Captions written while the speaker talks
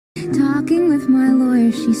Talking with my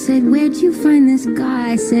lawyer, she said, where'd you find this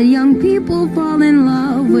guy? I said, young people fall in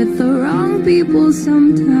love with the wrong people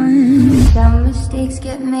sometimes. Some mistakes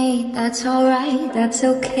get made, that's alright, that's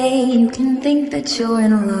okay. You can think that you're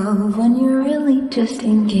in love when you're really just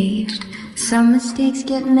engaged. Some mistakes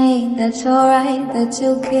get made, that's alright, that's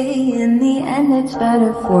okay. In the end it's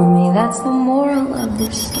better for me, that's the moral of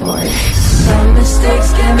this story. Some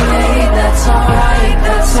mistakes get made.